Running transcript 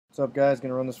What's up, guys?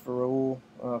 Gonna run this for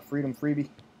Raul Freedom freebie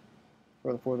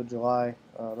for the 4th of July.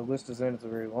 The list is in. It's a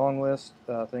very long list.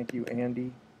 Thank you,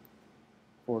 Andy,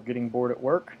 for getting bored at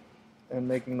work and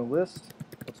making the list.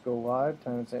 Let's go live.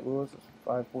 Time in St. Louis is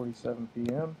 5:47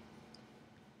 p.m.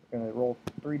 We're gonna roll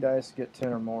 3 dice, get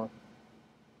 10 or more.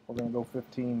 We're gonna go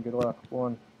 15. Good luck.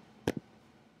 1,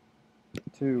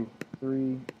 2,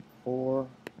 3, 4,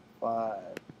 5,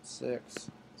 6,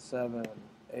 7,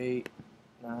 8,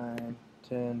 9,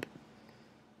 10,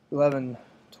 11,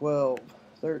 12,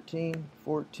 13,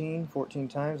 14, 14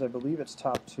 times. I believe it's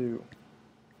top 2.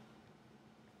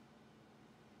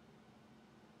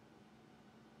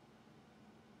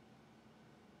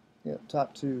 Yeah,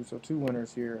 top 2, so 2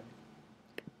 winners here.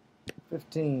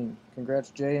 15.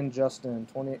 Congrats, Jay and Justin.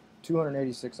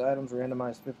 286 items,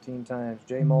 randomized 15 times.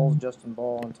 Jay Moles, Justin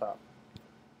Ball on top.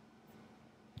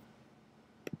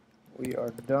 We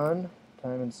are done.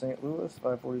 Time in St. Louis,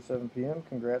 5:47 p.m.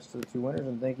 Congrats to the 2 winners,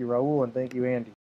 and thank you, Raul, and thank you, Andy.